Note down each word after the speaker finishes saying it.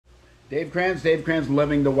Dave Kranz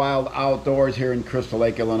Living the Wild Outdoors here in Crystal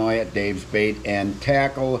Lake, Illinois at Dave's Bait and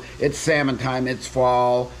Tackle. It's salmon time, it's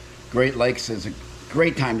fall. Great Lakes is a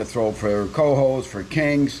great time to throw for cohos, for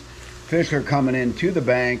kings. Fish are coming in to the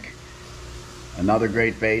bank. Another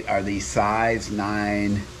great bait are the size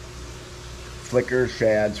 9 flicker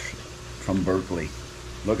shads from Berkley.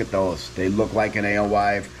 Look at those. They look like an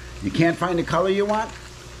alewife. You can't find the color you want?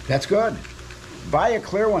 That's good. Buy a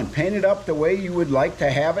clear one, paint it up the way you would like to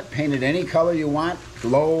have it, paint it any color you want,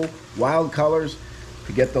 glow, wild colors,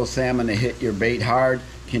 to get those salmon to hit your bait hard.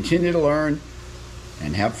 Continue to learn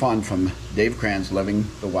and have fun from Dave Kranz Living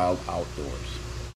the Wild Outdoors.